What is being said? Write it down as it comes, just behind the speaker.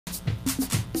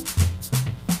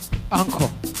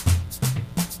Uncle.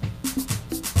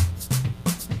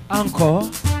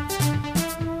 Uncle.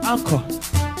 Uncle.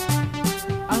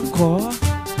 Uncle.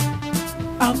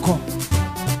 Uncle.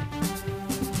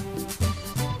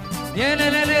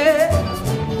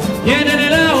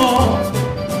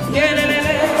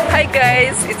 Hi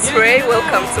guys, it's Ray.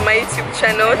 Welcome to my YouTube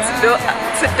channel.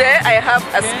 Today I have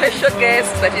a special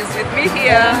guest that is with me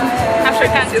here.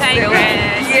 African Tigress.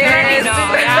 Yes.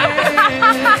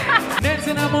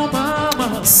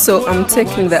 So I'm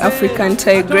taking the African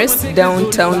Tigress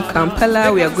downtown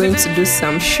Kampala. We are going to do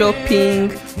some shopping.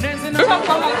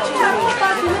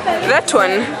 That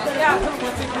one?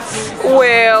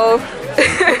 Well,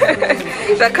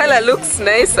 the color looks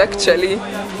nice actually.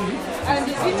 And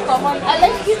is it common? I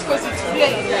like it because it's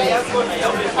plain.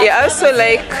 Yeah, I also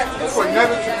like,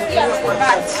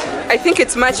 I think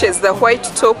it matches the white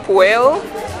top well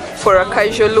for a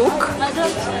casual look.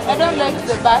 I don't like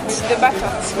the buttons,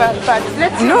 but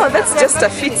no, that's just a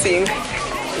fitting.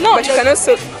 No, but you can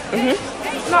also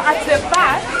no, at the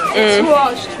back it's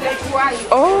washed like white.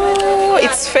 Oh,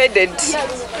 it's faded.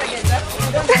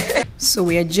 So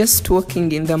we are just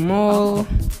walking in the mall,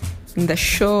 in the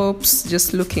shops,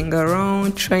 just looking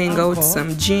around, trying out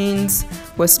some jeans.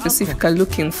 We're specifically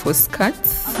looking for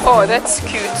skirts. Oh, that's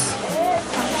cute.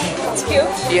 It's cute.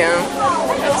 Yeah,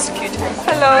 that's cute.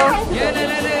 Hello.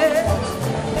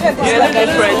 You like a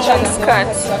French and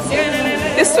skirt.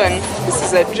 This one, this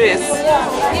is a dress.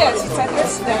 Yes, it's a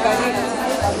dress. I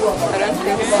don't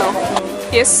think so.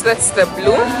 Yes, that's the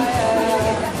blue.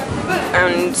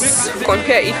 And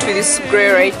compare it with this grey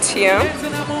right here.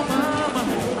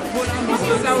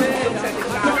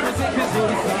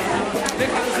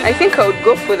 I think I would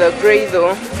go for the grey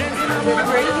though.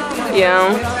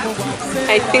 Yeah,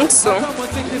 I think so.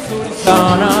 What do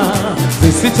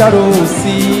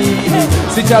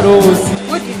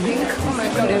you think? Oh my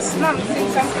goodness. No, I'm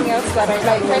seeing something else that I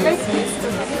like. I like this.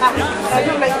 I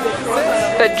don't like this.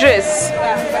 The dress?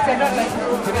 Yeah, but I don't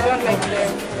like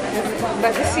the.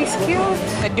 But this is cute.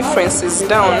 The difference is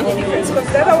down. The difference because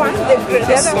the other one, the grey.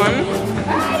 This one?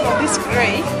 This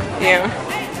grey. Yeah.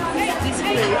 This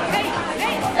grey.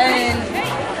 And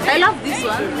I love this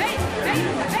one.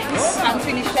 This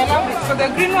unfinished. I love it. For the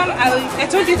green one, I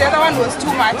told you the other one was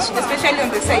too much, especially on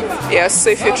the side. Yeah, so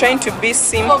if you're trying to be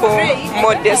simple,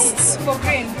 modest, for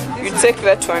green, you take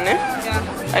that one, eh?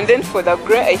 Yeah. And then for the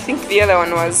grey, I think the other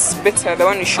one was better, the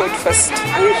one you showed first.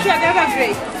 Are you sure the other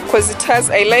grey? Because it has,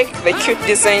 I like the cute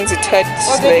designs it had,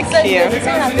 like here.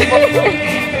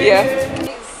 Yeah.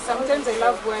 Sometimes I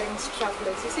love wearing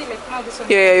strapless. You see, like now this one.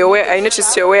 Yeah, I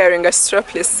noticed you're wearing a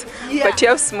strapless. Yeah. But you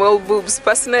have small boobs.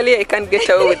 Personally, I can't get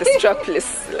away with the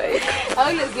strapless. Like,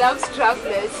 I always love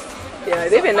strapless. yeah,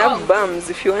 they even have bums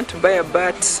if you want to buy a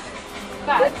butt.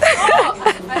 But oh,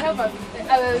 I have a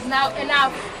now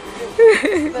enough.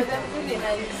 But they're really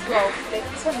nice. Wow, like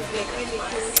this one is like really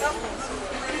cute.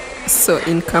 So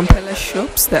in Kampala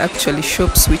shops, they're actually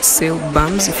shops which sell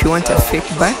bums if you want a fake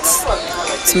butt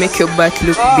to make your butt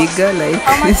look bigger. Like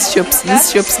these shops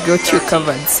got you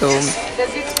covered. So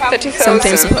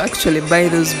sometimes people actually buy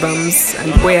those bums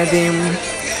and wear them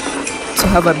to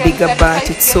have a bigger butt.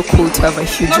 It's so cool to have a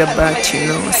huger butt, you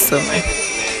know. So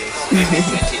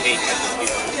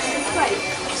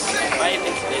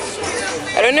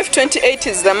I don't know if 28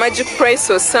 is the magic price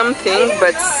or something,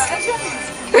 but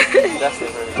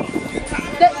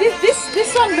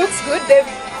this one looks good, the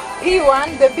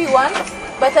E1, the B1,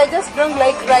 but I just don't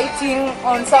like writing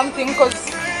on something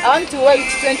because I want to wear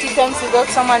it 20 times without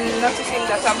someone noticing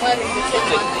that I'm wearing the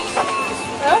same one.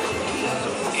 Huh?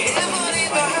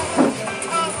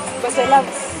 But I love,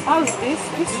 how's this?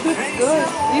 This looks good.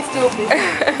 This looks good.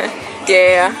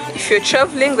 yeah, if you're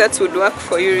traveling, that would work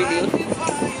for you really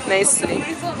nicely.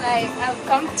 This one I've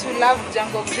come to love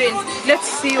jungle green. Let's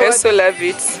see what. I also love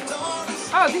it.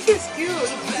 Oh, this is cute.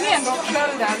 Me and off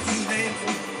shoulders.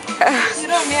 You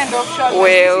know, me and off shoulders.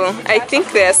 Well, I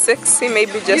think they are sexy,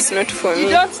 maybe just not for me. You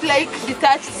don't like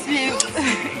detached sleeves?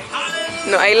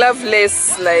 No, I love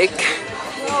lace, like.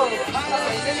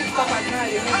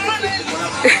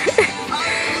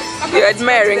 You're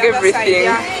admiring everything.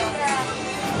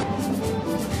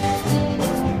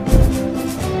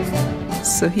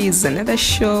 So here's another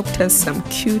shop, it has some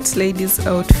cute ladies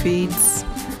outfits.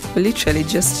 We literally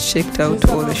just checked out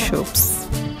all the shops,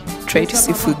 try to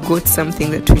see if we got something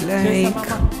that we like.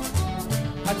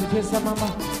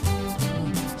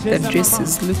 The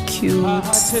dresses look cute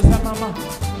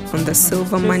on the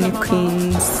silver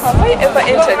mannequins. Have I ever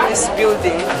entered this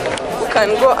building? We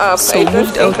can go up. So we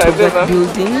moved out of that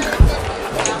building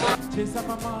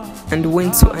and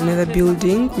went to another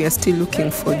building. We are still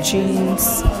looking for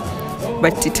jeans.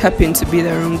 but it happened to be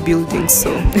the wrong building,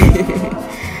 so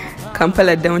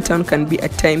Kampala downtown can be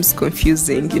at times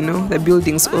confusing, you know. The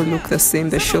buildings all look the same,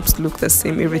 the shops look the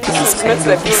same, everything is kind of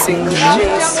the same, you know.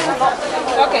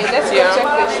 Okay, let's go check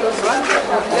the shoes.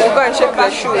 We'll go and check the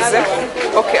shoes,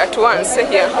 Okay, at once,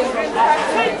 here.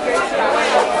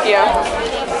 Yeah.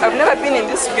 I've never been in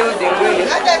this building, really.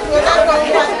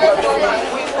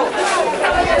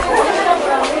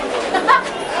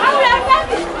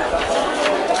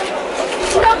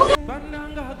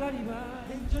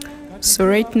 So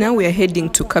right now we are heading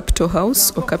to Capitol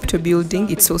House or Capitol Building.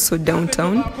 It's also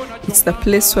downtown. It's the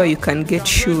place where you can get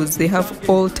shoes. They have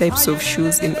all types of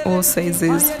shoes in all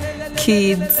sizes.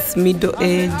 Kids, middle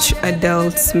age,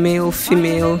 adults, male,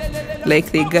 female,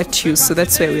 like they got you. So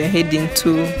that's where we are heading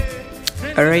to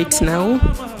right now.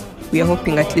 We are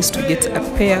hoping at least to get a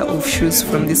pair of shoes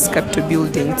from this Capitol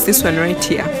Building. It's this one right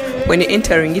here. When you're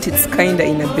entering it, it's kinda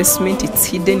in a basement. It's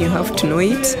hidden, you have to know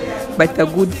it. But the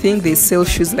good thing, they sell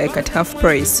shoes like at half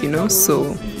price, you know,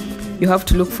 so you have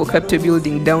to look for Capitol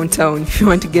Building downtown if you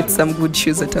want to get some good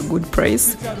shoes at a good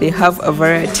price. They have a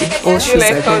variety. All shoes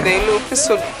like are how there. They look.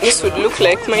 This would look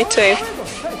like my type.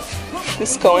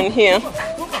 This one here.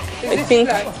 I think,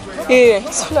 yeah,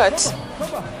 it's flat.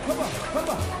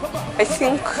 I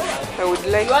think I would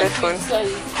like that one.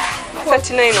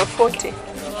 39 or 40.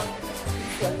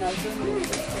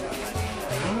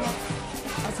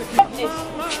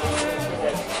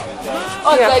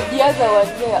 Oh, yeah. Like the other one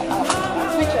there.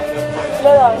 Which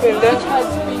one? Which has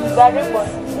been the ribbon.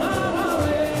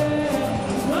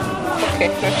 Okay,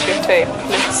 not your type.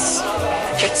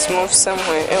 Let's move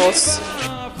somewhere else.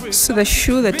 So the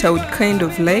shoe that I would kind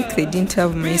of like, they didn't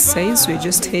have my size. We're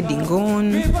just heading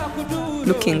on,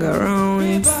 looking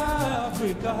around,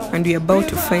 and we're about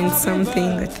to find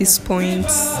something at this point.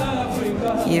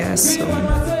 Yeah, so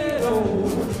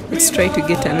let's try to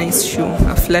get a nice shoe,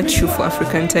 a flat shoe for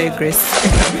African Tigress.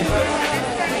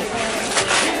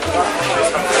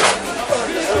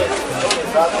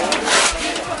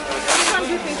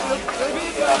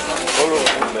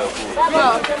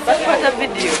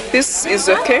 This is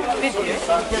okay?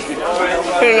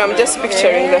 No, I'm just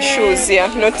picturing the shoes,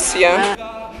 yeah, not yeah.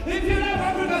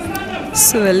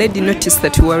 So the lady noticed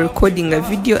that we were recording a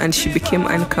video and she became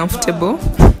uncomfortable.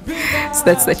 So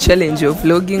that's the challenge of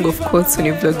vlogging, of course, when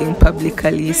you're vlogging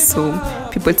publicly. So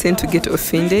people tend to get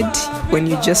offended when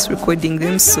you're just recording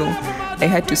them. So I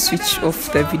had to switch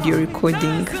off the video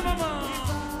recording.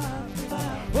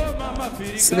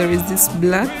 So there is this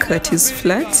black that is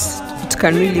flat. It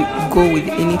can really go with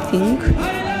anything.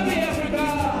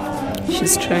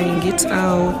 She's trying it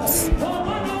out.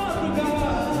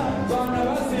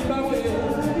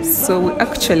 So we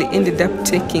actually ended up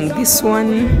taking this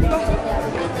one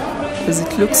because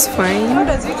it looks fine. How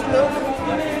does it look?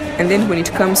 And then when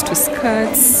it comes to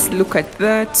skirts, look at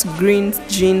that green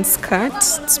jean skirt.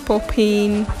 It's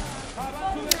popping.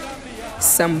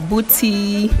 Some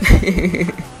booty.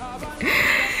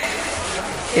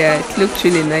 Yeah, it looked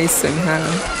really nice on her.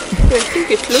 I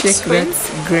think it looks Check fine.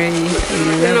 that grey.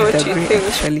 I love the grey think.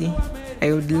 actually.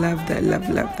 I would love that,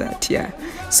 love that, yeah.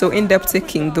 So end up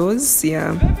taking those,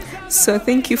 yeah. So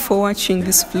thank you for watching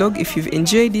this vlog. If you've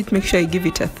enjoyed it, make sure you give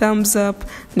it a thumbs up.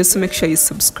 And also make sure you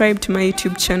subscribe to my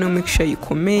YouTube channel. Make sure you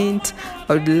comment.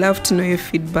 I would love to know your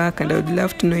feedback and I would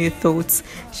love to know your thoughts.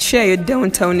 Share your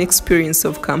downtown experience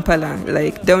of Kampala.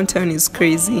 Like, downtown is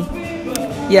crazy.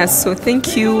 Yeah, so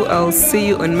thank you. I'll see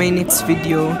you on my next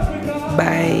video.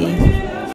 Bye.